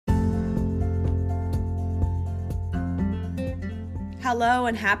Hello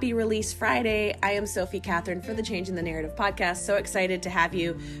and happy Release Friday. I am Sophie Catherine for the Changing the Narrative podcast. So excited to have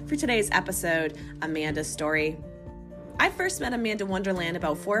you for today's episode, Amanda's Story. I first met Amanda Wonderland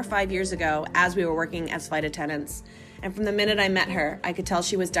about 4 or 5 years ago as we were working as flight attendants. And from the minute I met her, I could tell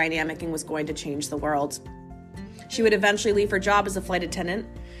she was dynamic and was going to change the world. She would eventually leave her job as a flight attendant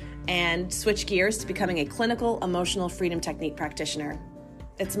and switch gears to becoming a clinical emotional freedom technique practitioner.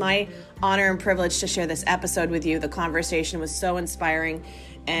 It's my honor and privilege to share this episode with you. The conversation was so inspiring,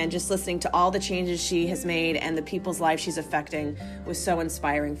 and just listening to all the changes she has made and the people's lives she's affecting was so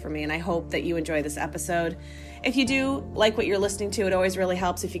inspiring for me, and I hope that you enjoy this episode. If you do like what you're listening to, it always really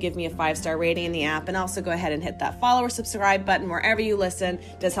helps if you give me a 5-star rating in the app, and also go ahead and hit that follow or subscribe button wherever you listen.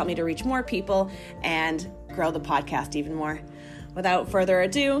 It does help me to reach more people and grow the podcast even more. Without further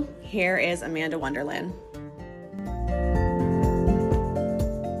ado, here is Amanda Wonderland.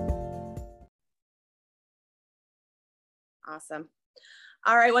 Awesome.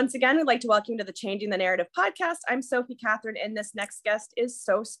 All right. Once again, we'd like to welcome you to the Changing the Narrative podcast. I'm Sophie Catherine, and this next guest is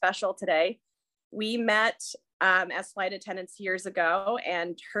so special today. We met as flight attendants years ago,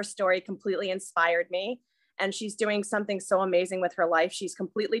 and her story completely inspired me. And she's doing something so amazing with her life. She's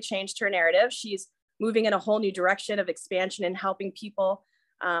completely changed her narrative. She's moving in a whole new direction of expansion and helping people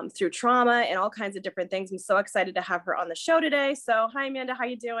through trauma and all kinds of different things. I'm so excited to have her on the show today. So hi, Amanda. How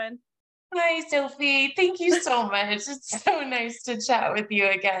you doing? Hi, Sophie. Thank you so much. It's so nice to chat with you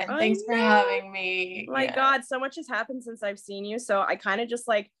again. Thanks for having me. My God, so much has happened since I've seen you. So I kind of just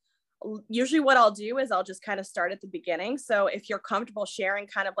usually what I'll do is I'll just kind of start at the beginning. So if you're comfortable sharing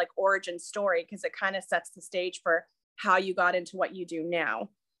kind of like origin story, because it kind of sets the stage for how you got into what you do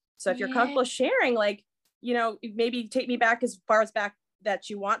now. So if you're comfortable sharing, maybe take me back as far as back that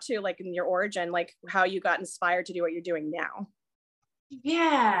you want to, like in your origin, like how you got inspired to do what you're doing now.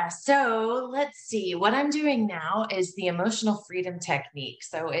 Yeah. So let's see. What I'm doing now is the emotional freedom technique.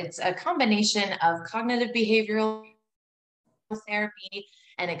 So it's a combination of cognitive behavioral therapy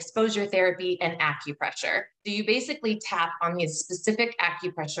and exposure therapy and acupressure. So you basically tap on these specific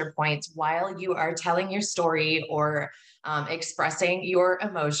acupressure points while you are telling your story or expressing your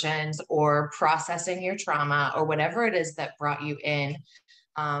emotions or processing your trauma or whatever it is that brought you in.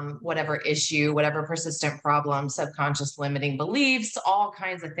 Whatever issue, whatever persistent problem, subconscious limiting beliefs, all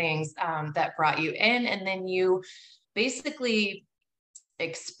kinds of things that brought you in. And then you basically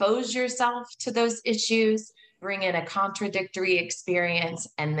expose yourself to those issues, bring in a contradictory experience,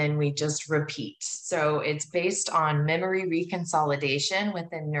 and then we just repeat. So it's based on memory reconsolidation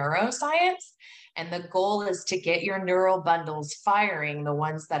within neuroscience. And the goal is to get your neural bundles firing, the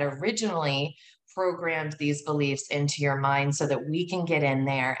ones that originally programmed these beliefs into your mind so that we can get in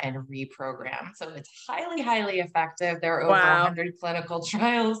there and reprogram. So it's highly, highly effective. There are over 100 clinical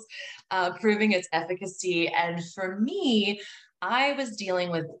trials proving its efficacy. And for me, I was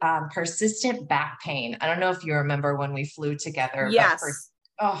dealing with persistent back pain. I don't know if you remember when we flew together. Yes.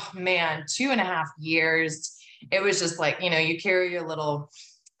 But for 2.5 years, it was just like, you carry your little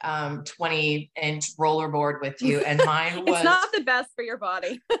 20-inch rollerboard with you, and mine was it's not the best for your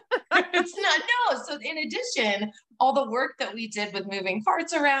body. It's not. No. So in addition, all the work that we did with moving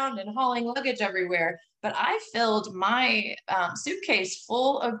parts around and hauling luggage everywhere, but I filled my suitcase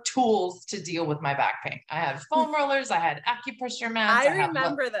full of tools to deal with my back pain. I had foam rollers, I had acupressure mats. I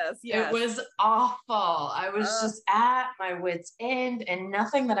remember this. Yes. It was awful. I was just at my wit's end, and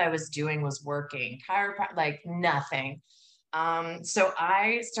nothing that I was doing was working. Chiropractic, like nothing. So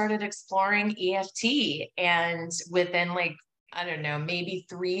I started exploring EFT, and within maybe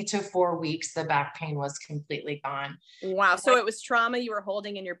 3 to 4 weeks, the back pain was completely gone. Wow. So it was trauma you were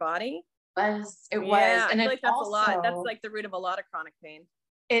holding in your body? It was. And I feel like that's a lot. That's like the root of a lot of chronic pain.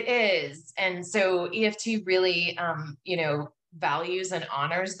 It is. And so EFT really, values and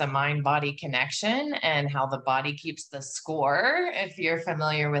honors the mind-body connection and how the body keeps the score. If you're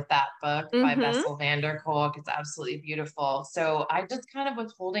familiar with that book by Bessel van der Kolk, it's absolutely beautiful. So I just kind of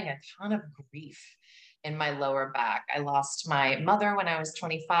was holding a ton of grief in my lower back. I lost my mother when I was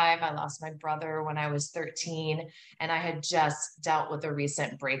 25. I lost my brother when I was 13, and I had just dealt with a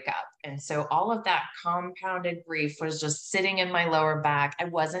recent breakup. And so all of that compounded grief was just sitting in my lower back. I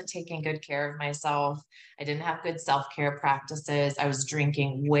wasn't taking good care of myself. I didn't have good self-care practices. I was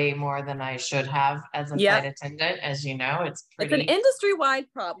drinking way more than I should have as a flight attendant. As you know, it's an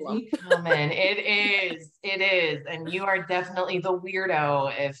industry-wide problem. Common. It is. And you are definitely the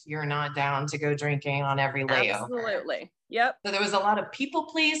weirdo if you're not down to go drinking on every layover. Absolutely. Yep. So there was a lot of people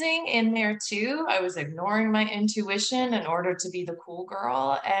pleasing in there too. I was ignoring my intuition in order to be the cool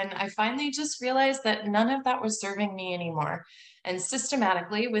girl. And I finally just realized that none of that was serving me anymore. And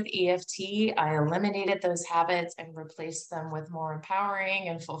systematically with EFT, I eliminated those habits and replaced them with more empowering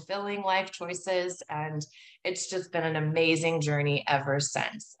and fulfilling life choices. And it's just been an amazing journey ever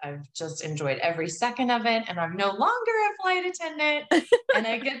since. I've just enjoyed every second of it. And I'm no longer a flight attendant. And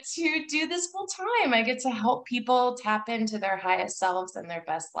I get to do this full time. I get to help people tap into their highest selves and their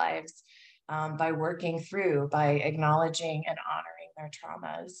best lives by working through, by acknowledging and honoring their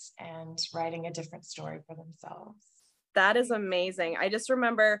traumas and writing a different story for themselves. That is amazing. I just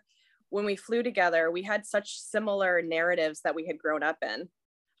remember when we flew together, we had such similar narratives that we had grown up in.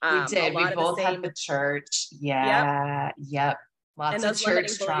 We did. We both had the church. Yeah. Yep. Lots of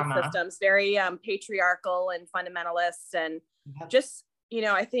church trauma. Systems, very patriarchal and fundamentalist. And just,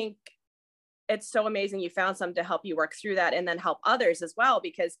 I think it's so amazing you found something to help you work through that and then help others as well.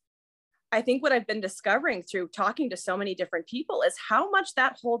 Because I think what I've been discovering through talking to so many different people is how much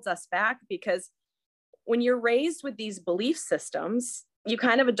that holds us back, because when you're raised with these belief systems, you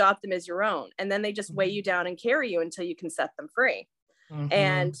kind of adopt them as your own, and then they just weigh you down and carry you until you can set them free.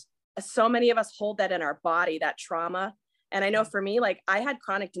 And so many of us hold that in our body, that trauma. And I know for me, like I had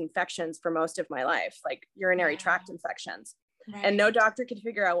chronic infections for most of my life, like urinary tract infections, and no doctor could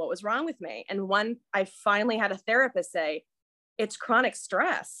figure out what was wrong with me. And I finally had a therapist say, it's chronic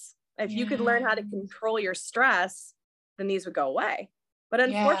stress. If you could learn how to control your stress, then these would go away. But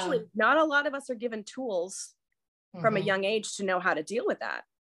unfortunately, not a lot of us are given tools from a young age to know how to deal with that.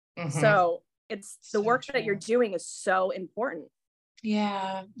 So it's the work that you're doing is so important.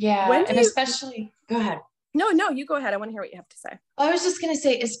 Yeah. And especially, go ahead. No, you go ahead. I want to hear what you have to say. I was just going to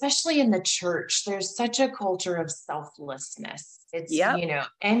say, especially in the church, there's such a culture of selflessness. It's,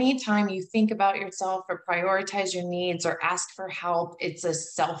 anytime you think about yourself or prioritize your needs or ask for help, it's a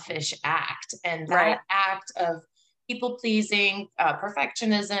selfish act. And that act of people pleasing,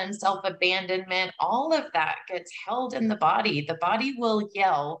 perfectionism, self-abandonment, all of that gets held in the body. The body will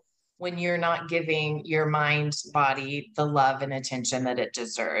yell when you're not giving your mind body the love and attention that it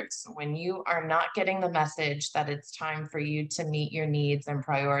deserves. When you are not getting the message that it's time for you to meet your needs and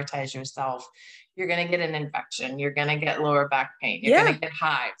prioritize yourself, you're going to get an infection. You're going to get lower back pain. You're going to get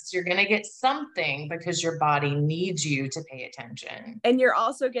hives. You're going to get something because your body needs you to pay attention. And you're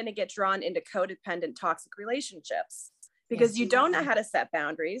also going to get drawn into codependent toxic relationships because you don't know how to set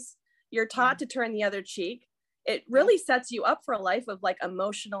boundaries. You're taught to turn the other cheek. It really sets you up for a life of like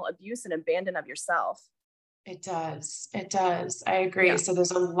emotional abuse and abandon of yourself. It does. I agree. Yeah. So there's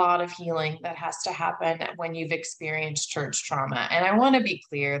a lot of healing that has to happen when you've experienced church trauma. And I want to be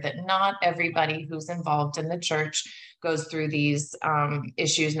clear that not everybody who's involved in the church goes through these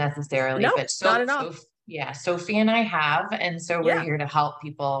issues necessarily. No, not at all. Sophie and I have. And so we're here to help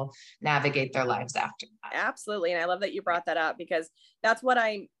people navigate their lives after that. Absolutely. And I love that you brought that up, because that's what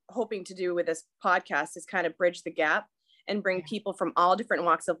I'm hoping to do with this podcast, is kind of bridge the gap and bring people from all different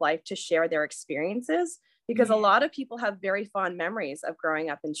walks of life to share their experiences. Because a lot of people have very fond memories of growing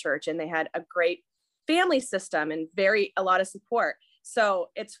up in church, and they had a great family system and a lot of support. So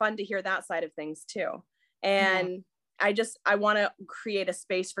it's fun to hear that side of things too. And I want to create a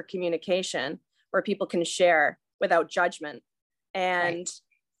space for communication where people can share without judgment. And,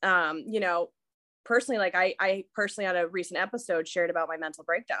 personally, like I personally on a recent episode shared about my mental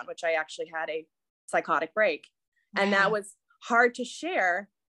breakdown, which I actually had a psychotic break. And that was hard to share.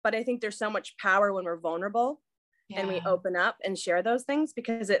 But I think there's so much power when we're vulnerable and we open up and share those things,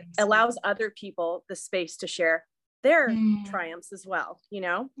 because it allows other people the space to share their triumphs as well,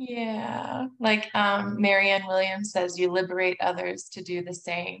 Yeah. Like Marianne Williams says, you liberate others to do the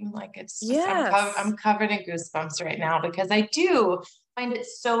same. Like it's just, I'm covered in goosebumps right now, because I do find it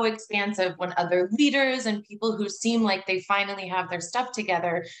so expansive when other leaders and people who seem like they finally have their stuff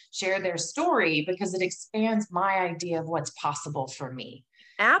together share their story, because it expands my idea of what's possible for me.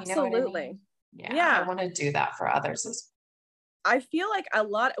 Absolutely. I want to do that for others as well. I feel like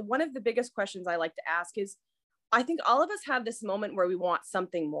one of the biggest questions I like to ask is, I think all of us have this moment where we want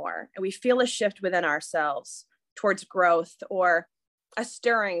something more, and we feel a shift within ourselves towards growth, or a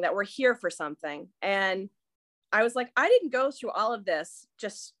stirring that we're here for something. And I was like, I didn't go through all of this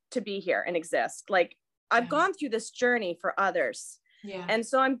just to be here and exist. Like I've gone through this journey for others. Yeah. And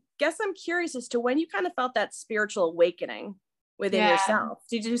so I'm curious as to when you kind of felt that spiritual awakening within yourself.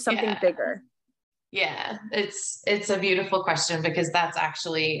 Did you do something bigger? Yeah, it's a beautiful question, because that's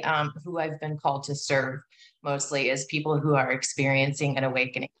actually who I've been called to serve mostly, is people who are experiencing an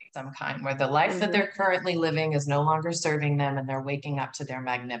awakening of some kind, where the life that they're currently living is no longer serving them, and they're waking up to their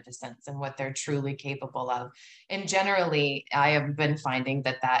magnificence and what they're truly capable of. And generally, I have been finding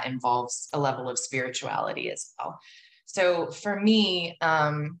that involves a level of spirituality as well. So for me,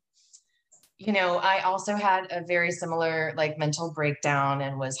 I also had a very similar like mental breakdown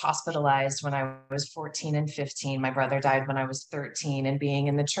and was hospitalized when I was 14 and 15. My brother died when I was 13, and being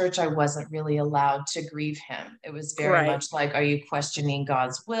in the church, I wasn't really allowed to grieve him. It was very much like, are you questioning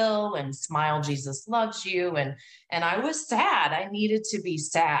God's will? And smile, Jesus loves you. And I was sad. I needed to be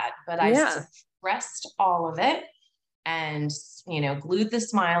sad, but I suppressed all of it and, glued the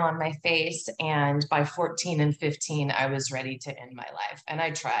smile on my face. And by 14 and 15, I was ready to end my life. And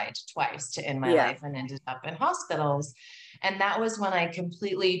I tried twice to end my life and ended up in hospitals. And that was when I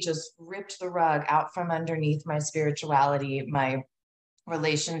completely just ripped the rug out from underneath my spirituality. My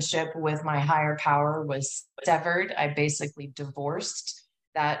relationship with my higher power was severed. I basically divorced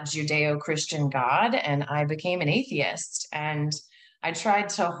that Judeo-Christian God, and I became an atheist. And I tried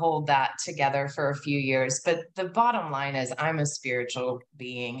to hold that together for a few years, but the bottom line is I'm a spiritual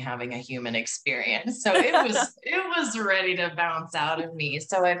being having a human experience. So it was ready to bounce out of me.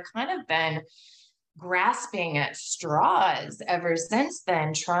 So I've kind of been grasping at straws ever since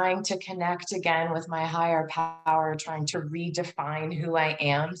then, trying to connect again with my higher power, trying to redefine who I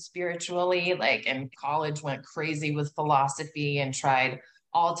am spiritually. Like in college, went crazy with philosophy and tried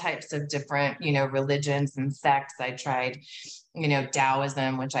all types of different, religions and sects. I tried,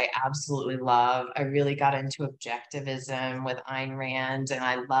 Taoism, which I absolutely love. I really got into objectivism with Ayn Rand, and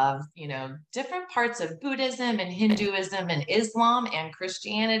I love, different parts of Buddhism and Hinduism and Islam and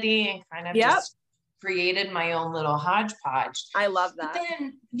Christianity, and kind of just created my own little hodgepodge. I love that. But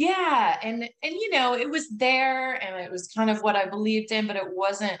then, and it was there, and it was kind of what I believed in, but it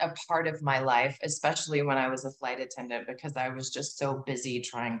wasn't a part of my life, especially when I was a flight attendant, because I was just so busy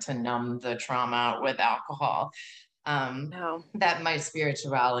trying to numb the trauma with alcohol. That my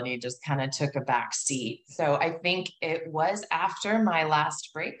spirituality just kind of took a back seat. So I think it was after my last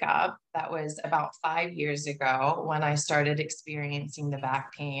breakup, that was about 5 years ago, when I started experiencing the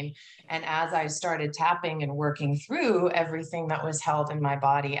back pain. And as I started tapping and working through everything that was held in my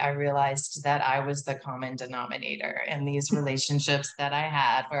body, I realized that I was the common denominator in these relationships that I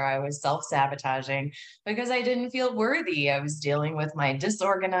had, where I was self-sabotaging because I didn't feel worthy. I was dealing with my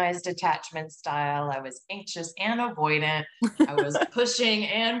disorganized attachment style. I was anxious and avoidant. I was pushing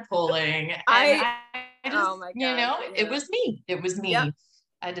and pulling. And I just, oh my God, it was me. It was me. Yep.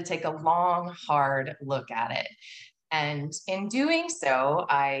 I had to take a long, hard look at it. And in doing so,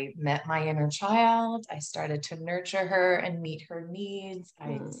 I met my inner child. I started to nurture her and meet her needs.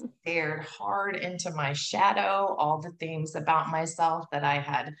 I stared hard into my shadow, all the things about myself that I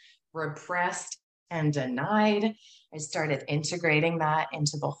had repressed and denied. I started integrating that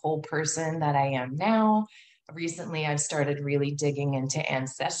into the whole person that I am now. Recently, I've started really digging into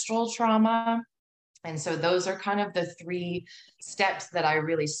ancestral trauma. And so those are kind of the 3 steps that I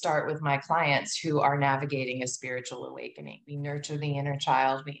really start with my clients who are navigating a spiritual awakening. We nurture the inner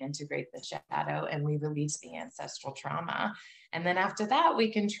child, we integrate the shadow, and we release the ancestral trauma. And then after that,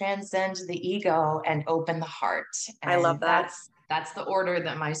 we can transcend the ego and open the heart. And I love that. That's the order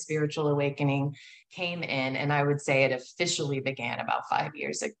that my spiritual awakening came in. And I would say it officially began about 5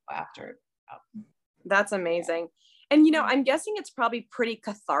 years ago after. That's amazing. And, I'm guessing it's probably pretty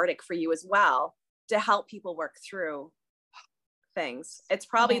cathartic for you as well to help people work through things. It's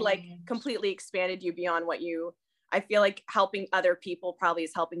probably like completely expanded you beyond I feel like helping other people probably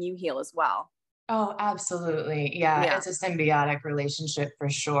is helping you heal as well. Oh, absolutely. Yeah, it's a symbiotic relationship for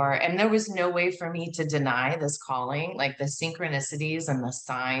sure. And there was no way for me to deny this calling, like the synchronicities and the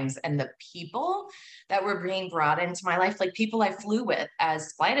signs and the people that were being brought into my life. Like people I flew with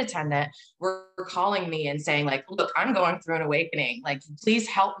as flight attendant were calling me and saying like, look, I'm going through an awakening. Like, please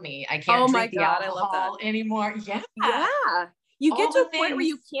help me. I can't drink the alcohol anymore. Yeah. You get to a point where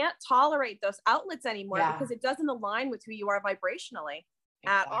you can't tolerate those outlets anymore because it doesn't align with who you are vibrationally.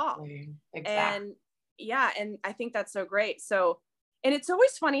 At all. Exactly. And I think that's so great. So, and it's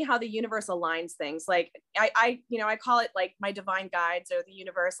always funny how the universe aligns things. Like I call it like my divine guides or the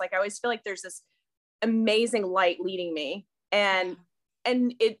universe. Like I always feel like there's this amazing light leading me, and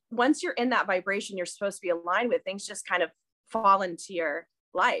it, once you're in that vibration, you're supposed to be aligned with, things just kind of fall into your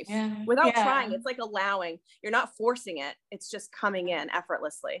life without trying. It's like allowing, you're not forcing it. It's just coming in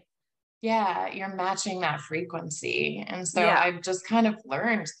effortlessly. Yeah, you're matching that frequency. And so I've just kind of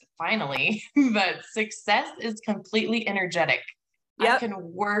learned finally that success is completely energetic. I can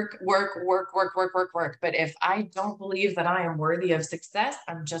work. But if I don't believe that I am worthy of success,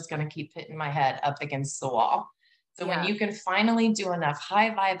 I'm just going to keep hitting my head up against the wall. So when you can finally do enough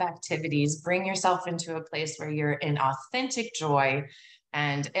high vibe activities, bring yourself into a place where you're in authentic joy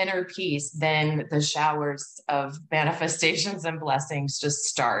and inner peace, then the showers of manifestations and blessings just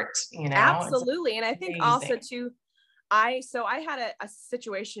start, Absolutely. And I think also too, I had a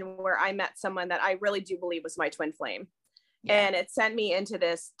situation where I met someone that I really do believe was my twin flame. Yeah. And it sent me into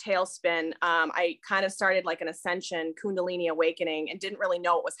this tailspin. I kind of started like an ascension, Kundalini awakening, and didn't really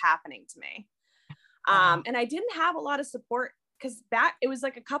know what was happening to me. And I didn't have a lot of support because it was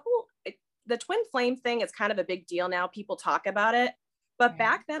like the twin flame thing is kind of a big deal now. People talk about it. But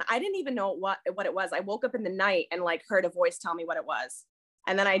back then I didn't even know what it was. I woke up in the night and like heard a voice tell me what it was.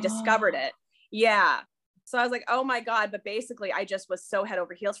 And then I discovered it. Yeah. So I was like, oh my God. But basically I just was so head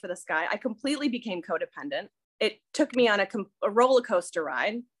over heels for this guy. I completely became codependent. It took me on a roller coaster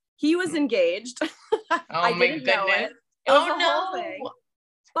ride. He was engaged. I didn't know it. It was a whole thing.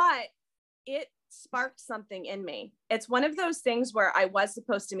 But it sparked something in me. It's one of those things where I was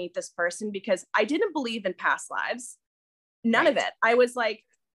supposed to meet this person because I didn't believe in past lives. None of it. I was like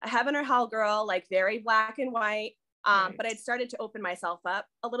a heaven or hell girl, like very black and white. But I'd started to open myself up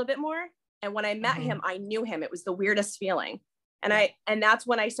a little bit more. And when I met him, I knew him. It was the weirdest feeling. And that's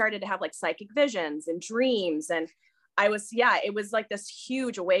when I started to have like psychic visions and dreams. And it was like this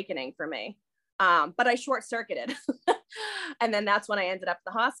huge awakening for me. But I short circuited. And then that's when I ended up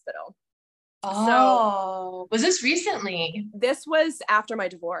in the hospital. Oh, so, was this recently? This was after my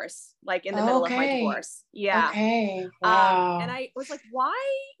divorce, like in the middle of my divorce. Yeah. Okay. Wow. And I was like, why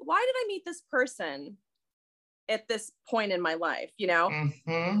did I meet this person at this point in my life, you know?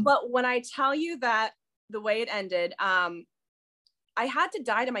 Mm-hmm. But when I tell you that the way it ended, I had to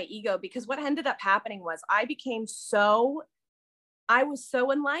die to my ego because what ended up happening was I was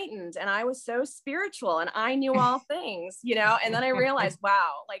so enlightened and I was so spiritual and I knew all things, you know? And then I realized,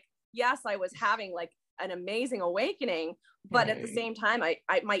 wow, like, yes, I was having like an amazing awakening, but at the same time,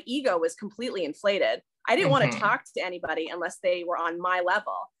 my ego was completely inflated. I didn't want to talk to anybody unless they were on my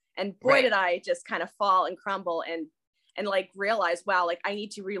level. And boy, did I just kind of fall and crumble and like realize, wow, like I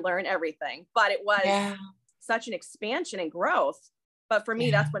need to relearn everything. But it was such an expansion and growth. But for me,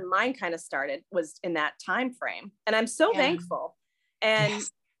 that's when mine kind of started, was in that time frame. And I'm so thankful. And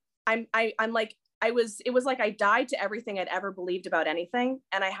I'm like, it was like I died to everything I'd ever believed about anything.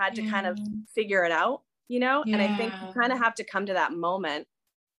 And I had to kind of figure it out, you know? And I think you kind of have to come to that moment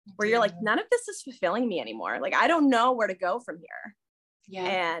where you're like, none of this is fulfilling me anymore. Like, I don't know where to go from here.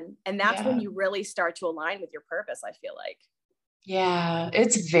 Yeah. And that's when you really start to align with your purpose, I feel like. Yeah.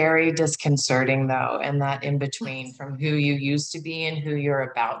 It's very disconcerting though. And that in between from who you used to be and who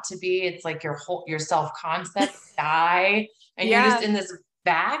you're about to be, it's like your self-concept die and you're just in this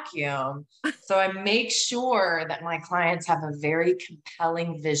vacuum. So I make sure that my clients have a very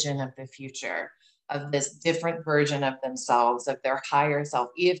compelling vision of the future, of this different version of themselves, of their higher self.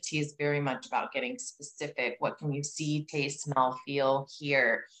 EFT is very much about getting specific. What can you see, taste, smell, feel,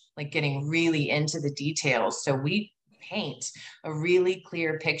 hear, like getting really into the details. So we paint a really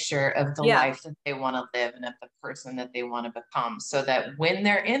clear picture of the life that they want to live and of the person that they want to become, so that when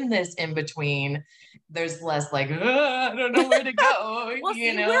they're in this in between, there's less like, I don't know where to go. Well,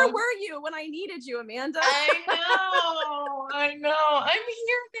 where were you when I needed you, Amanda? I know. I'm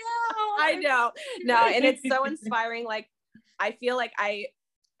here now. I know. No, and it's so inspiring. Like, I feel like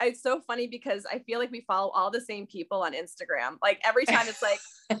it's so funny because I feel like we follow all the same people on Instagram. Like every time it's like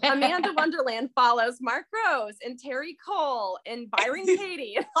Amanda Wonderland follows Mark Rose and Terry Cole and Byron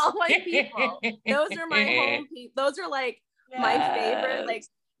Katie and all my people. Those are my home people. Those are like my favorite. Like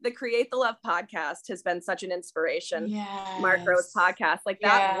the Create the Love podcast has been such an inspiration. Mark Rose podcast, like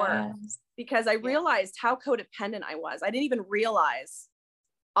that worked because I realized how codependent I was. I didn't even realize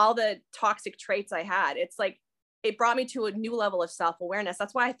all the toxic traits I had. It's like, it brought me to a new level of self-awareness.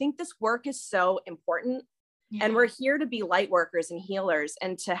 That's why I think this work is so important. And we're here to be light workers and healers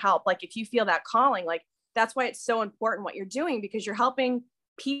and to help. Like, if you feel that calling, like that's why it's so important what you're doing, because you're helping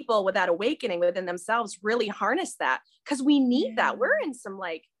people with that awakening within themselves really harness that, because we need that. We're in some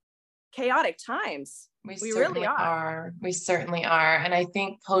like chaotic times. We really are. We certainly are. And I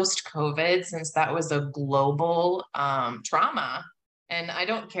think post-COVID, since that was a global trauma, and I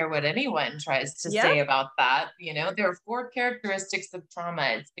don't care what anyone tries to say about that. You know, there are 4 characteristics of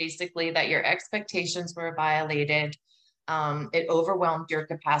trauma. It's basically that your expectations were violated. It overwhelmed your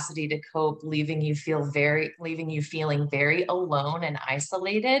capacity to cope, leaving you feeling very alone and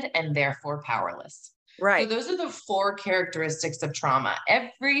isolated, and therefore powerless. Right. So those are the 4 characteristics of trauma.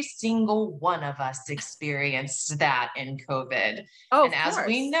 Every single one of us experienced that in COVID. Oh, and as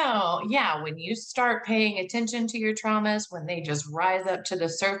we know, when you start paying attention to your traumas, when they just rise up to the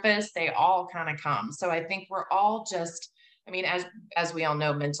surface, they all kind of come. So I think we're all just, I mean, as we all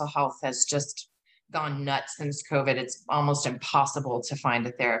know, mental health has just gone nuts since COVID. It's almost impossible to find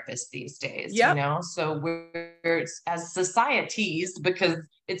a therapist these days, you know? So we're as societies, because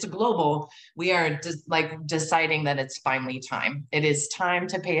it's global, we are just like deciding that it's finally time. It is time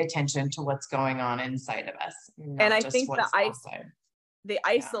to pay attention to what's going on inside of us, not and I just think what's outside. The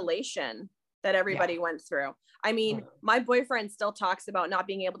isolation that everybody went through. I mean, my boyfriend still talks about not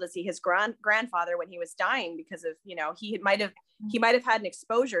being able to see his grandfather when he was dying because of, you know, he might have had an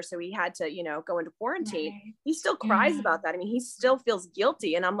exposure. So he had to, you know, go into quarantine. Right. He still cries about that. I mean, he still feels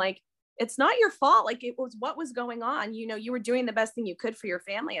guilty. And I'm like, it's not your fault. Like, it was what was going on. You know, you were doing the best thing you could for your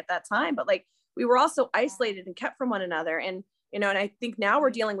family at that time, but like, we were also isolated and kept from one another. And, you know, and I think now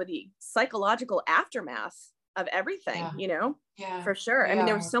we're dealing with the psychological aftermath of everything, you know, for sure. I mean,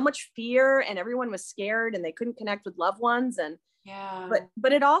 there was so much fear and everyone was scared and they couldn't connect with loved ones. And,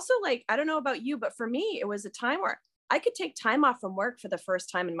 but it also, like, I don't know about you, but for me, it was a time where I could take time off from work for the first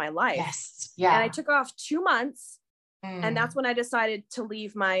time in my life. Yes. Yeah. And I took off 2 months. And that's when I decided to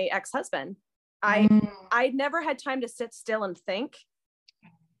leave my ex-husband. I'd never had time to sit still and think.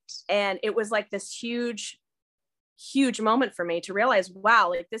 And it was like this huge, huge moment for me to realize, wow,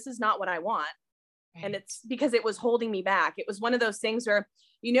 like, this is not what I want. Right. And it's because it was holding me back. It was one of those things where,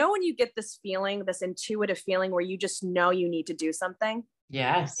 you know, when you get this feeling, this intuitive feeling where you just know you need to do something.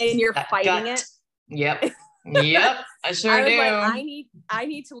 Yes. And you're fighting it. Yep. Yep. I sure do. Like, I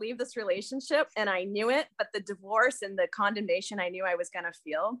need to leave this relationship. And I knew it, but the divorce and the condemnation I knew I was going to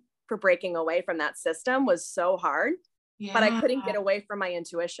feel for breaking away from that system was so hard, but I couldn't get away from my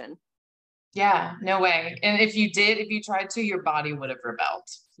intuition. Yeah, no way. And if you tried to, your body would have rebelled.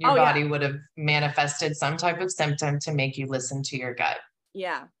 Your body would have manifested some type of symptom to make you listen to your gut.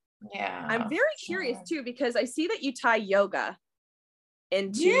 Yeah. Yeah. I'm very curious too, because I see that you tie yoga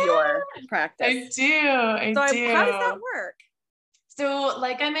into your practice. I do. How does that work? So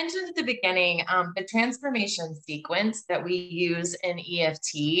like I mentioned at the beginning, the transformation sequence that we use in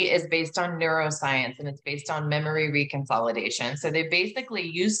EFT is based on neuroscience, and it's based on memory reconsolidation. So they basically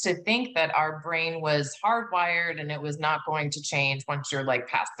used to think that our brain was hardwired and it was not going to change once you're like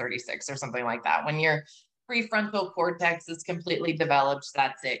past 36 or something like that. When your prefrontal cortex is completely developed,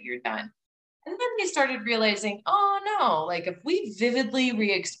 that's it, you're done. And then they started realizing, oh no, like if we vividly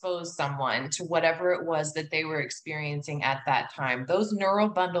re-expose someone to whatever it was that they were experiencing at that time, those neural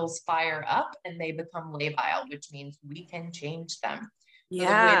bundles fire up and they become labile, which means we can change them. So the way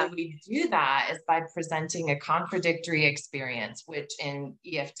that we do that is by presenting a contradictory experience, which in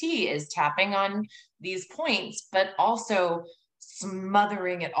EFT is tapping on these points, but also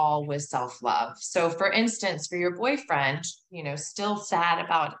smothering it all with self-love. So for instance, for your boyfriend, you know, still sad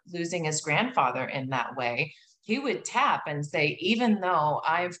about losing his grandfather in that way, he would tap and say, even though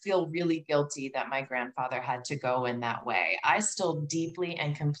I feel really guilty that my grandfather had to go in that way, I still deeply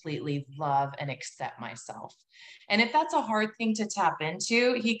and completely love and accept myself. And if that's a hard thing to tap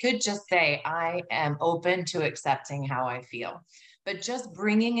into, he could just say, I am open to accepting how I feel. But just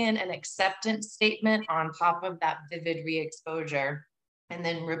bringing in an acceptance statement on top of that vivid re-exposure and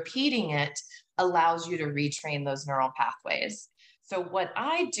then repeating it allows you to retrain those neural pathways. So what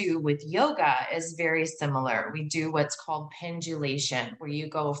I do with yoga is very similar. We do what's called pendulation, where you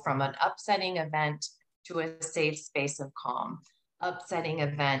go from an upsetting event to a safe space of calm. Upsetting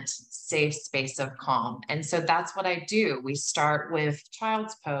event, safe space of calm. And so that's what I do. We start with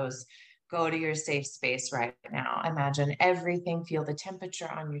child's pose. Go to your safe space right now. Imagine everything, feel the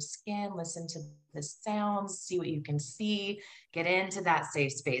temperature on your skin, listen to the sounds, see what you can see, get into that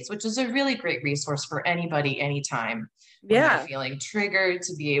safe space, which is a really great resource for anybody, anytime. When they're feeling triggered,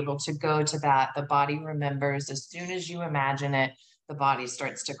 to be able to go to that. The body remembers as soon as you imagine it, the body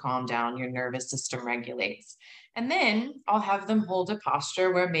starts to calm down, your nervous system regulates. And then I'll have them hold a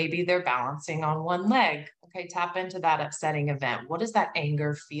posture where maybe they're balancing on one leg. Okay, tap into that upsetting event. What does that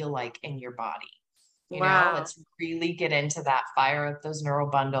anger feel like in your body? You know, let's really get into that, fire up those neural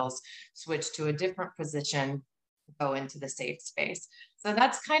bundles, switch to a different position, go into the safe space. So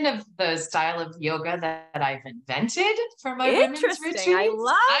that's kind of the style of yoga that I've invented for my women's retreats.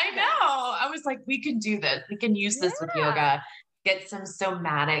 I know. I was like, we can do this. We can use this with yoga. Get some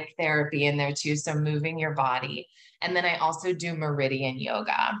somatic therapy in there too. So moving your body. And then I also do meridian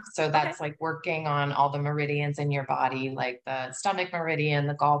yoga. So that's like working on all the meridians in your body, like the stomach meridian,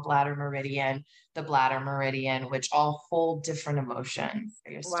 the gallbladder meridian, the bladder meridian, which all hold different emotions.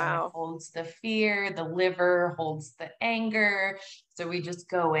 So your stomach holds the fear, the liver holds the anger. So we just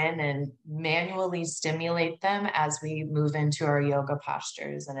go in and manually stimulate them as we move into our yoga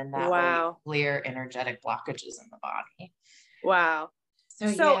postures. And in that way, clear energetic blockages in the body. Wow.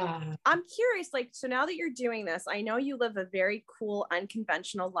 So I'm curious, like, so now that you're doing this, I know you live a very cool,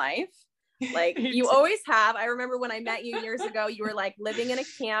 unconventional life. Like you always have. I remember when I met you years ago, you were like living in a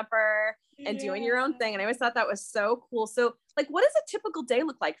camper and doing your own thing. And I always thought that was so cool. So like, what does a typical day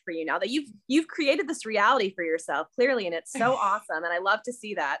look like for you now that you've created this reality for yourself clearly? And it's so awesome. And I love to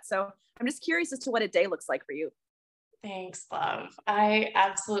see that. So I'm just curious as to what a day looks like for you. Thanks, love. I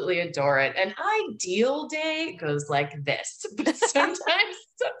absolutely adore it. An ideal day goes like this, but sometimes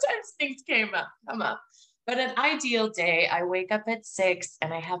things come up. But an ideal day, I wake up at 6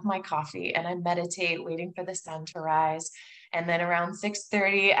 and I have my coffee and I meditate, waiting for the sun to rise. And then around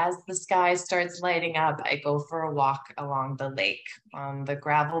 6:30, as the sky starts lighting up, I go for a walk along the lake on the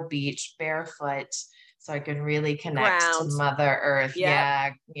gravel beach, barefoot, so I can really connect to Mother Earth.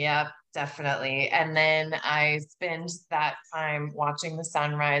 Yep. Yeah, definitely. And then I spend that time watching the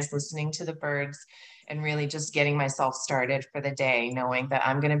sunrise, listening to the birds, and really just getting myself started for the day, knowing that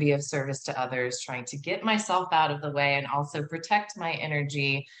I'm going to be of service to others, trying to get myself out of the way and also protect my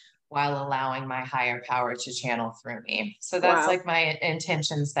energy while allowing my higher power to channel through me. So that's like my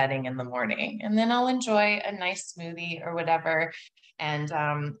intention setting in the morning. And then I'll enjoy a nice smoothie or whatever. And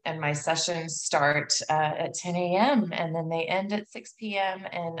my sessions start at 10 a.m. and then they end at 6 p.m.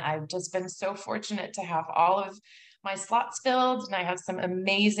 And I've just been so fortunate to have all of my slots filled, and I have some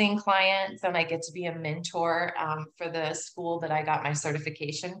amazing clients, and I get to be a mentor for the school that I got my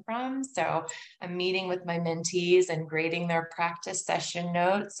certification from. So I'm meeting with my mentees and grading their practice session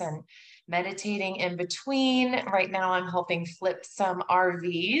notes and meditating in between. Right now, I'm helping flip some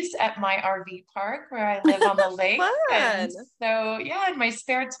RVs at my RV park where I live on the lake. And so, yeah, in my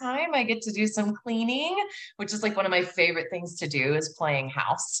spare time, I get to do some cleaning, which is like one of my favorite things to do is playing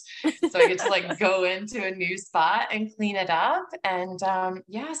house. So I get to like go into a new spot and clean it up. And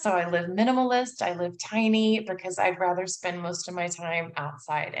yeah, so I live minimalist. I live tiny because I'd rather spend most of my time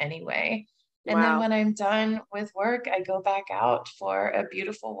outside anyway. And then when I'm done with work, I go back out for a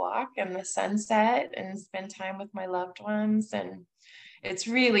beautiful walk in the sunset and spend time with my loved ones. And it's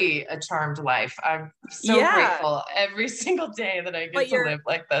really a charmed life. I'm so grateful every single day that I get to live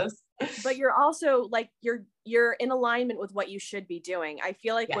like this. But you're also like, you're in alignment with what you should be doing. I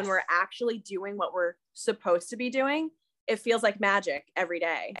feel like when we're actually doing what we're supposed to be doing, it feels like magic every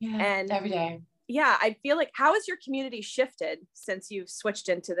day. And every day. Yeah. I feel like, how has your community shifted since you've switched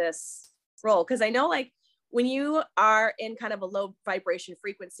into this role? Because I know like when you are in kind of a low vibration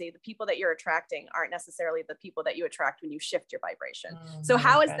frequency, the people that you're attracting aren't necessarily the people that you attract when you shift your vibration. So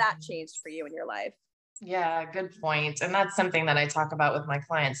how has that changed for you in your life? Yeah, good point. And that's something that I talk about with my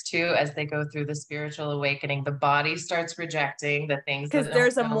clients too, as they go through the spiritual awakening. The body starts rejecting the things because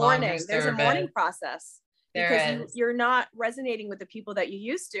there's a mourning process because you're not resonating with the people that you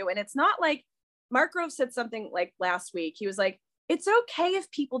used to. And it's not like Mark Grove said something like last week. He was like, it's okay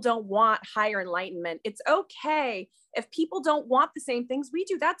if people don't want higher enlightenment. It's okay if people don't want the same things we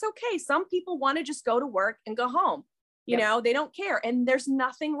do. That's okay. Some people want to just go to work and go home. You know, they don't care. And there's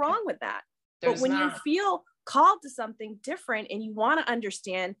nothing wrong with that. But when you feel called to something different and you want to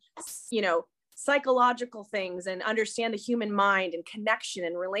understand, you know, psychological things and understand the human mind and connection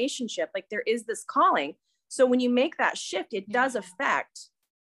and relationship, like there is this calling. So when you make that shift, it does affect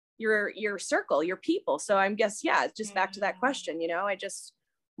your circle, your people. So I'm guess, just back to that question, you know, I just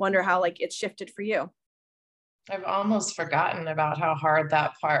wonder how like it shifted for you. I've almost forgotten about how hard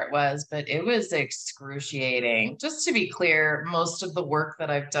that part was, but it was excruciating. Just to be clear, most of the work that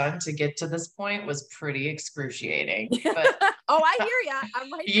I've done to get to this point was pretty excruciating. But oh, I hear ya.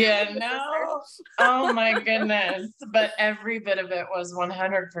 I'm right there. Oh my goodness. But every bit of it was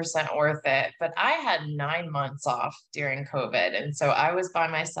 100% worth it. But I had 9 months off during COVID. And so I was by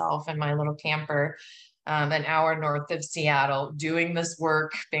myself in my little camper, an hour north of Seattle, doing this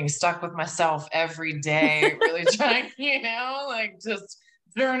work, being stuck with myself every day, really trying, you know, like just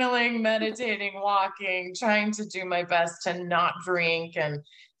journaling, meditating, walking, trying to do my best to not drink and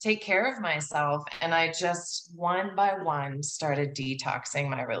take care of myself. And I just one by one started detoxing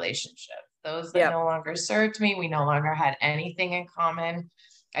my relationship. Those that no longer served me, we no longer had anything in common.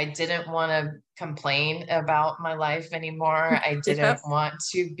 I didn't want to complain about my life anymore. I didn't want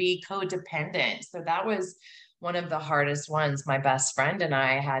to be codependent. So that was one of the hardest ones. My best friend and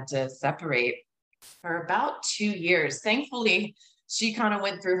I had to separate for about 2 years. Thankfully, she kind of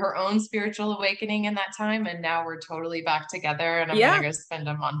went through her own spiritual awakening in that time. And now we're totally back together. And I'm going to go spend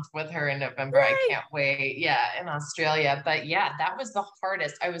a month with her in November. Right. I can't wait. Yeah, in Australia. But yeah, that was the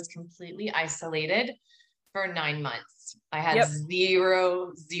hardest. I was completely isolated for 9 months. I had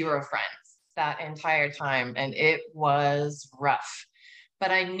zero friends that entire time, and it was rough.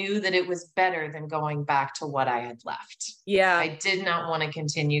 but I knew that it was better than going back to what I had left. Yeah. I did not want to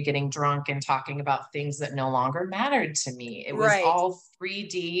continue getting drunk and talking about things that no longer mattered to me. It was all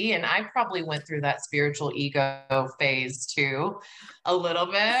 3D. And I probably went through that spiritual ego phase too, a little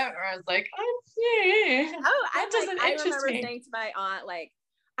bit, where I was like, I remember saying to my aunt, like,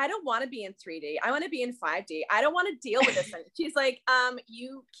 I don't want to be in 3D. I want to be in 5D. I don't want to deal with this. And she's like,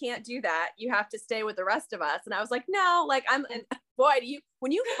 you can't do that. You have to stay with the rest of us. And I was like, no, like boy,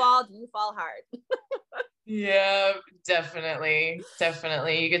 when you fall hard. Yeah, definitely.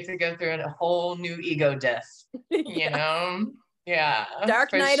 You get to go through a whole new ego death, you know? Yeah.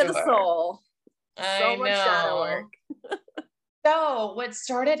 Dark night of the soul. So much shadow work. So what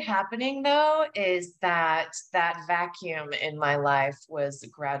started happening though, is that vacuum in my life was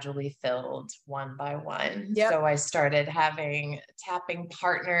gradually filled one by one. Yep. So I started having tapping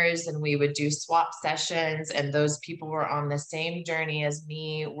partners, and we would do swap sessions, and those people were on the same journey as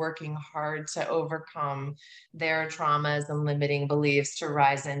me, working hard to overcome their traumas and limiting beliefs to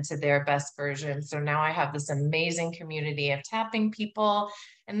rise into their best version. So now I have this amazing community of tapping people.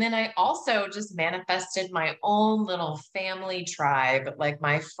 And then I also just manifested my own little family tribe, like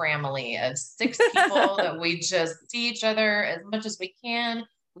my family of 6 people that we just see each other as much as we can.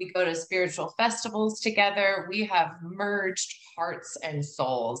 We go to spiritual festivals together. We have merged hearts and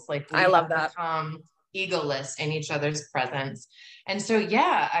souls. Like we have become egoless in each other's presence. And so,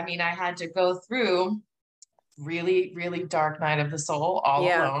 yeah, I mean, I had to go through really, really dark night of the soul all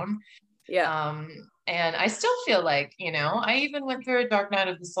alone. Yeah. And I still feel like, I even went through a dark night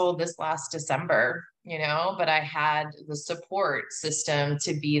of the soul this last December, but I had the support system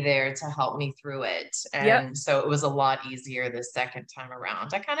to be there to help me through it. And so it was a lot easier the second time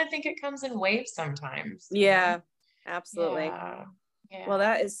around. I kind of think it comes in waves sometimes. Yeah, absolutely. Yeah. Well,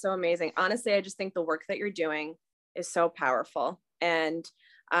 that is so amazing. Honestly, I just think the work that you're doing is so powerful. And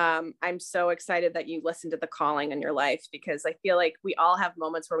I'm so excited that you listened to the calling in your life, because I feel like we all have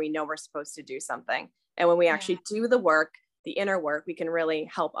moments where we know we're supposed to do something. And when we actually do the work, the inner work, we can really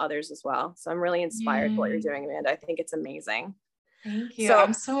help others as well. So I'm really inspired by what you're doing, Amanda. I think it's amazing. Thank you. So,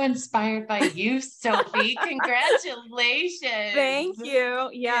 I'm so inspired by you, Sophie. Congratulations. Thank you.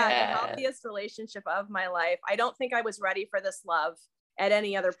 Yeah, the healthiest relationship of my life. I don't think I was ready for this love at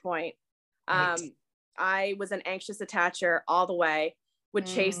any other point. I was an anxious attacher all the way, would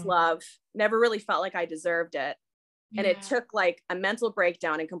chase love, never really felt like I deserved it. And it took like a mental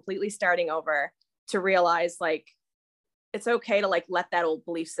breakdown and completely starting over to realize like, it's okay to like, let that old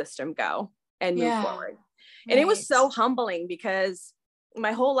belief system go and move forward. And it was so humbling, because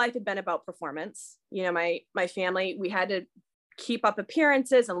my whole life had been about performance. My family, we had to keep up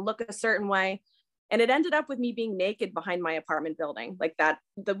appearances and look a certain way. And it ended up with me being naked behind my apartment building, like that,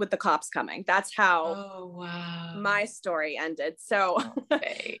 with the cops coming. That's how my story ended. So,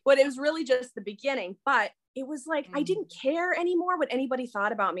 but it was really just the beginning. But it was like, I didn't care anymore what anybody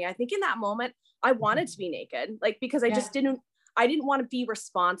thought about me. I think in that moment, I wanted to be naked, like, because I didn't want to be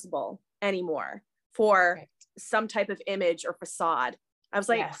responsible anymore for some type of image or facade. I was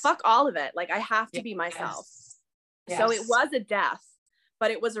like, fuck all of it. Like, I have to be myself. So it was a death,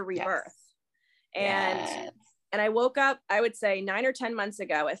 but it was a rebirth. And I woke up, I would say 9 or 10 months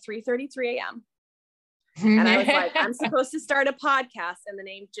ago at 3:33 a.m. And I was like, I'm supposed to start a podcast. And the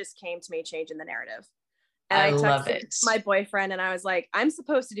name just came to me, Changing the Narrative. And I texted my boyfriend and I was like, I'm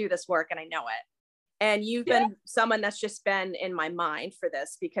supposed to do this work and I know it. And you've been someone that's just been in my mind for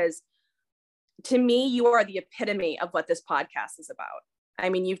this, because to me, you are the epitome of what this podcast is about. I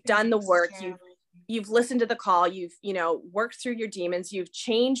mean, you've done the work, you've listened to the call, you've, worked through your demons, you've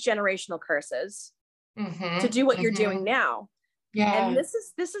changed generational curses to do what you're doing now. Yeah. And this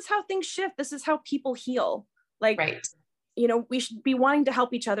is how things shift. This is how people heal. Like, we should be wanting to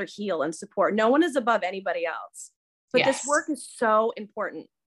help each other heal and support. No one is above anybody else, but this work is so important.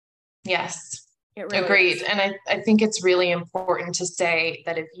 Yes. It really Agreed. is. And I think it's really important to say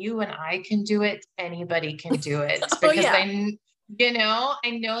that if you and I can do it, anybody can do it. Because I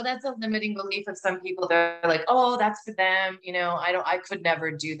know that's a limiting belief of some people. They're like, oh, that's for them. I could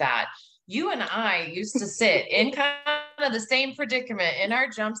never do that. You and I used to sit in kind of the same predicament in our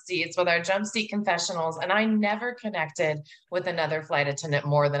jump seats with our jump seat confessionals. And I never connected with another flight attendant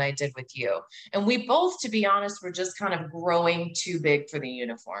more than I did with you. And we both, to be honest, were just kind of growing too big for the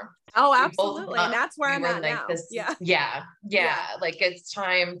uniform. Oh, absolutely. And that's where I'm at now. Yeah. Like it's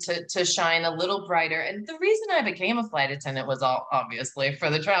time to shine a little brighter. And the reason I became a flight attendant was obviously for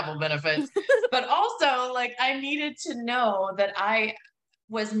the travel benefits, but also like I needed to know that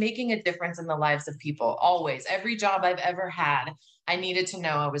was making a difference in the lives of people. Always, every job I've ever had, I needed to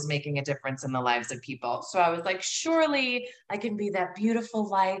know I was making a difference in the lives of people. So I was like, surely I can be that beautiful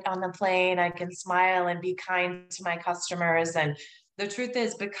light on the plane. I can smile and be kind to my customers. And the truth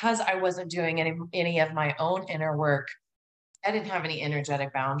is, because I wasn't doing any of my own inner work, I didn't have any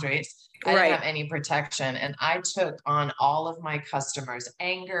energetic boundaries. I didn't have any protection. And I took on all of my customers'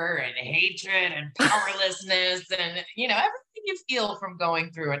 anger and hatred and powerlessness and, you know, everything you feel from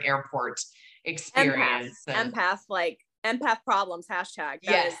going through an airport experience. Empath problems, hashtag.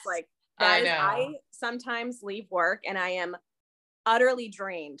 Yes, I sometimes leave work and I am utterly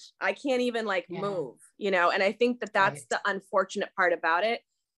drained. I can't even move, you know? And I think that's the unfortunate part about it.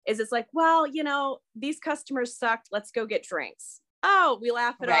 Is it's like, well, you know, these customers sucked. Let's go get drinks. Oh, we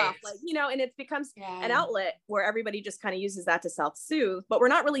laugh it off. Like, you know, and it becomes an outlet where everybody just kind of uses that to self-soothe, but we're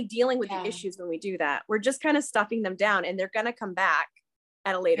not really dealing with the issues when we do that. We're just kind of stuffing them down and they're going to come back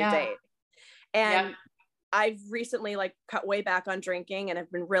at a later date. And I've recently cut way back on drinking and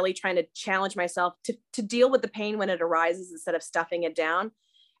I've been really trying to challenge myself to deal with the pain when it arises instead of stuffing it down.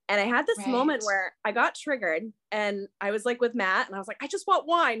 And I had this moment where I got triggered and I was with Matt and I was like, I just want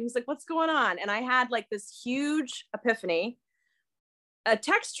wine. He's like, what's going on? And I had this huge epiphany. A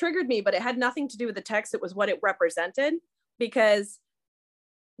text triggered me, but it had nothing to do with the text. It was what it represented, because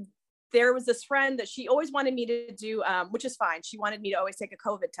there was this friend that she always wanted me to do, which is fine. She wanted me to always take a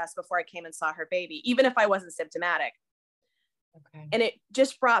COVID test before I came and saw her baby, even if I wasn't symptomatic. Okay. And it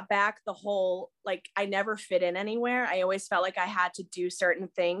just brought back the whole, I never fit in anywhere. I always felt like I had to do certain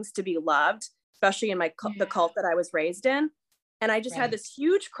things to be loved, especially in the cult that I was raised in. And I just had this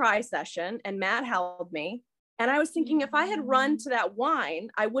huge cry session and Matt held me. And I was thinking, if I had run to that wine,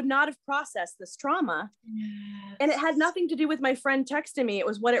 I would not have processed this trauma. Yes. And it had nothing to do with my friend texting me. It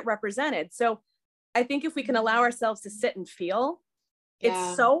was what it represented. So I think if we can allow ourselves to sit and feel,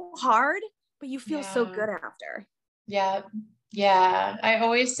 it's so hard, but you feel so good after. Yeah. Yeah. I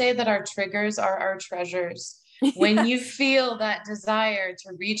always say that our triggers are our treasures. When you feel that desire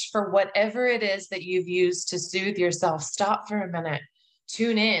to reach for whatever it is that you've used to soothe yourself, stop for a minute,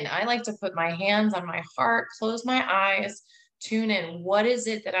 tune in. I like to put my hands on my heart, close my eyes, tune in. What is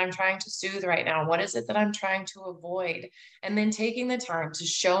it that I'm trying to soothe right now? What is it that I'm trying to avoid? And then taking the time to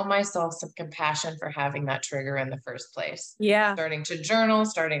show myself some compassion for having that trigger in the first place. Yeah. Starting to journal,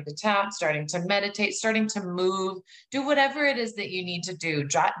 starting to tap, starting to meditate, starting to move, do whatever it is that you need to do.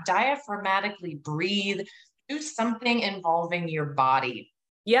 Diaphragmatically breathe, do something involving your body.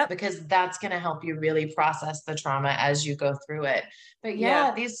 Yep. Because that's going to help you really process the trauma as you go through it. But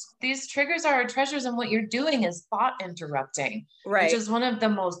these triggers are our treasures. And what you're doing is thought interrupting, which is one of the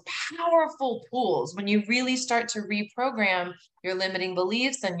most powerful tools when you really start to reprogram your limiting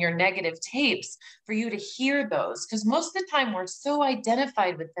beliefs and your negative tapes for you to hear those. Because most of the time we're so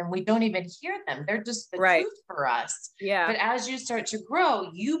identified with them, we don't even hear them. They're just the truth for us. Yeah. But as you start to grow,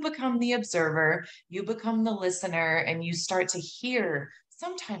 you become the observer, you become the listener, and you start to hear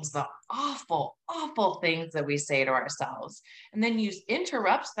sometimes the awful, awful things that we say to ourselves. And then you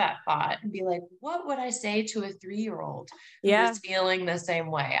interrupt that thought and be like, what would I say to a 3-year-old who is feeling the same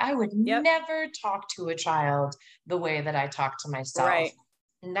way? I would never talk to a child the way that I talk to myself. Right.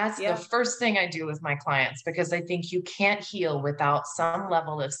 And that's the first thing I do with my clients, because I think you can't heal without some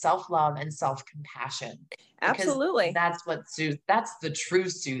level of self-love and self-compassion. Absolutely. That's that's the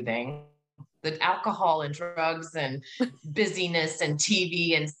true soothing. The alcohol and drugs and busyness and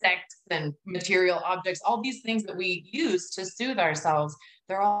TV and sex and material objects, all these things that we use to soothe ourselves,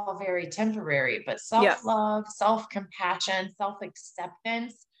 they're all very temporary. But self-love, self-compassion,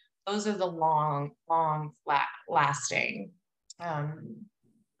 self-acceptance, those are the long, lasting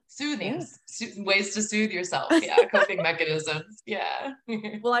soothing ways to soothe yourself. Coping mechanisms.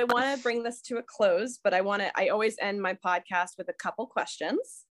 Well, I want to bring this to a close, but I always end my podcast with a couple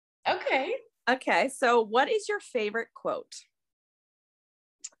questions. Okay. So what is your favorite quote?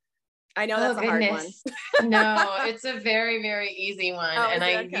 I know that's a hard one. No, it's a very, very easy one. And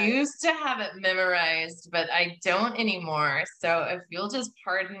I used to have it memorized, but I don't anymore. So if you'll just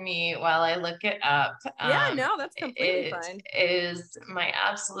pardon me while I look it up. No, that's completely fine. It is my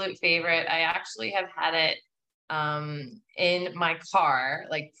absolute favorite. I actually have had it in my car,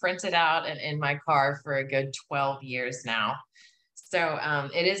 printed out and in my car for a good 12 years now. So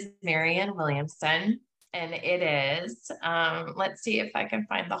it is Marianne Williamson, and it is, let's see if I can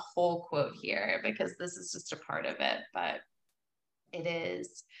find the whole quote here, because this is just a part of it, but it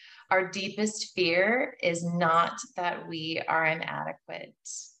is, our deepest fear is not that we are inadequate.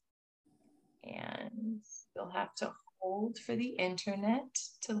 And you'll have to hold for the internet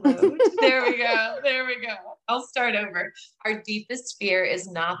to load. There we go. There we go. I'll start over. Our deepest fear is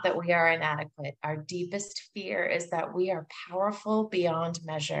not that we are inadequate. Our deepest fear is that we are powerful beyond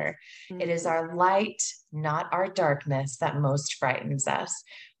measure. It is our light, not our darkness, that most frightens us.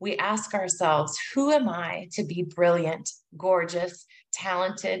 We ask ourselves, who am I to be brilliant, gorgeous,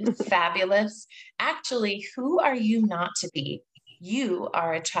 talented, fabulous? Actually, who are you not to be? You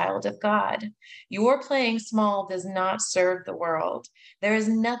are a child of God. Your playing small does not serve the world. There is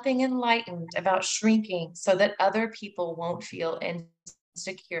nothing enlightened about shrinking so that other people won't feel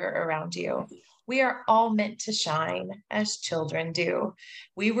insecure around you. We are all meant to shine as children do.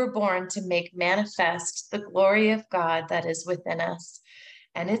 We were born to make manifest the glory of God that is within us.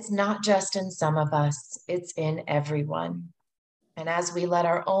 And it's not just in some of us, it's in everyone. And as we let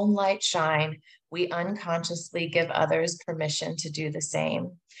our own light shine, we unconsciously give others permission to do the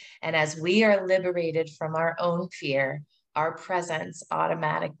same. And as we are liberated from our own fear, our presence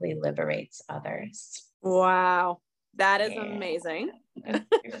automatically liberates others. Wow. That is amazing.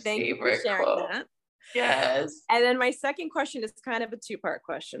 Thank you for sharing that. Yes. And then my second question is kind of a two-part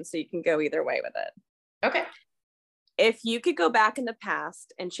question, so you can go either way with it. Okay. If you could go back in the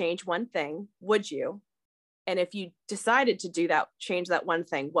past and change one thing, would you? And if you decided to do that, change that one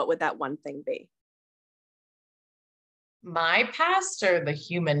thing, what would that one thing be? My past or the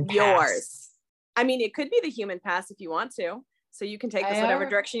human past? Yours. I mean, it could be the human past if you want to. So you can take this whatever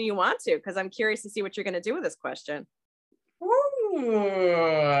direction you want to, because I'm curious to see what you're going to do with this question.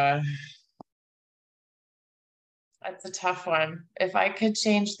 Ooh. That's a tough one. If I could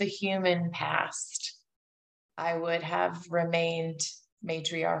change the human past, I would have remained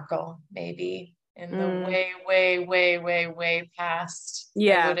matriarchal, maybe. In the way past.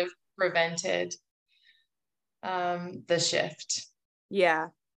 Yeah. It would have prevented the shift. Yeah.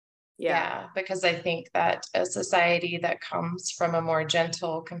 Because I think that a society that comes from a more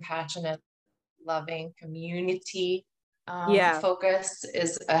gentle, compassionate, loving community focus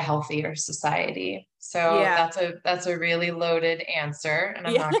is a healthier society. So that's a really loaded answer, and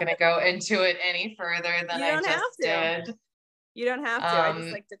I'm not going to go into it any further than I just did. You don't have to. I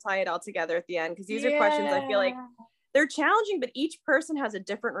just like to tie it all together at the end, because these are questions I feel like they're challenging, but each person has a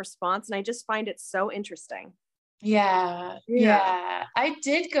different response, and I just find it so interesting. Yeah. I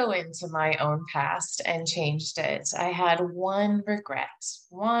did go into my own past and changed it. I had one regret.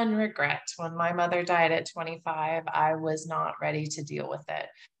 When my mother died at 25, I was not ready to deal with it.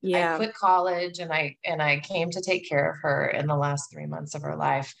 I quit college and I came to take care of her in the last 3 months of her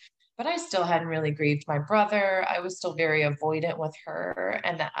life. But I still hadn't really grieved my brother. I was still very avoidant with her,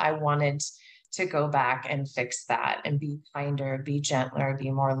 and I wanted to go back and fix that and be kinder, be gentler, be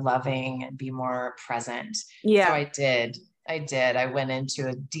more loving, and be more present. So I did. I went into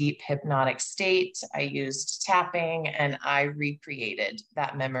a deep hypnotic state. I used tapping and I recreated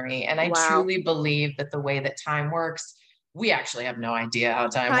that memory. And I truly believe that the way that time works, we actually have no idea how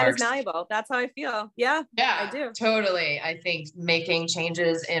time works. Time is malleable. That's how I feel. Yeah, I do. Totally. I think making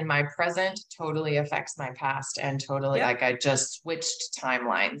changes in my present totally affects my past, and totally like I just switched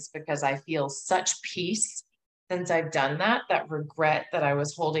timelines because I feel such peace since I've done that. That regret that I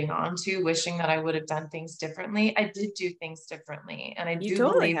was holding on to, wishing that I would have done things differently. I did do things differently. And I do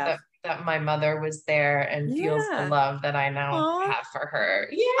believe that my mother was there and feels the love that I now have for her.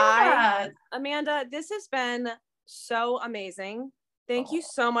 Yeah. Amanda, this has been so amazing. Thank you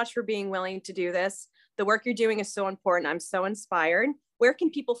so much for being willing to do this. The work you're doing is so important. I'm so inspired. Where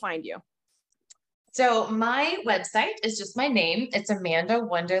can people find you? So my website is just my name. It's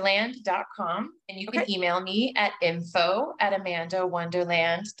amandawonderland.com. And you can email me at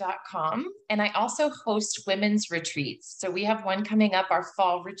info@amandawonderland.com. And I also host women's retreats. So we have one coming up, our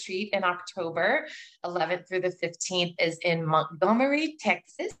fall retreat in October, 11th through the 15th is in Montgomery,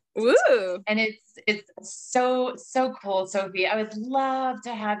 Texas. Ooh. And it's so cool, Sophie. I would love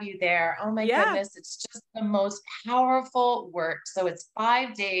to have you there. Oh my goodness. It's just the most powerful work. So it's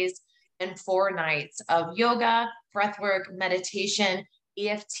 5 days and 4 nights of yoga, breathwork, meditation,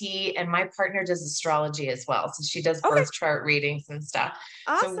 EFT, and my partner does astrology as well. So she does birth chart readings and stuff.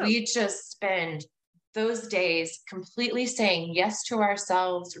 Awesome. So we just spend those days completely saying yes to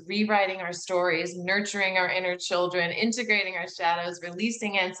ourselves, rewriting our stories, nurturing our inner children, integrating our shadows,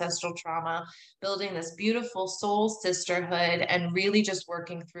 releasing ancestral trauma, building this beautiful soul sisterhood, and really just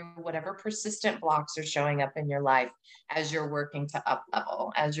working through whatever persistent blocks are showing up in your life as you're working to up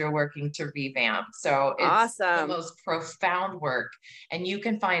level, as you're working to revamp. So it's the most profound work. And you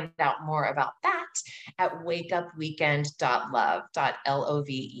can find out more about that at wakeupweekend.love.love.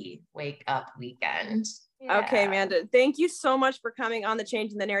 Wake Up Weekend. Yeah. Okay, Amanda, thank you so much for coming on the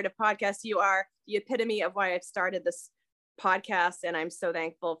Changing the Narrative podcast. You are the epitome of why I've started this podcast, and I'm so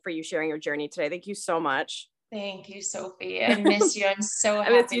thankful for you sharing your journey today. Thank you so much. Thank you, Sophie. I miss you. I'm so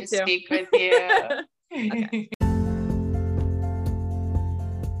happy to speak with you. Okay.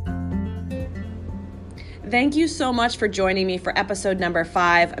 Thank you so much for joining me for episode number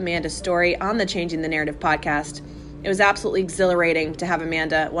 5, Amanda's story on the Changing the Narrative podcast. It was absolutely exhilarating to have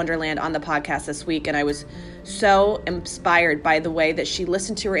Amanda Wonderland on the podcast this week, and I was so inspired by the way that she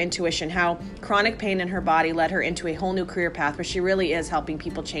listened to her intuition, how chronic pain in her body led her into a whole new career path where she really is helping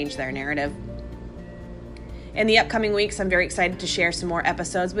people change their narrative. In the upcoming weeks, I'm very excited to share some more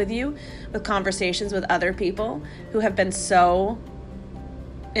episodes with you, with conversations with other people who have been so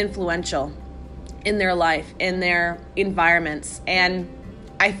influential in their life, in their environments, and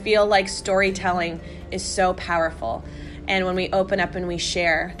I feel like storytelling is so powerful. And when we open up and we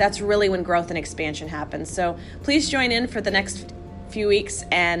share, that's really when growth and expansion happens. So please join in for the next few weeks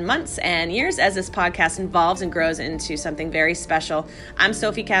and months and years as this podcast evolves and grows into something very special. I'm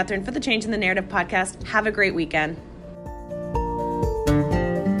Sophie Catherine for the Changing the Narrative podcast. Have a great weekend.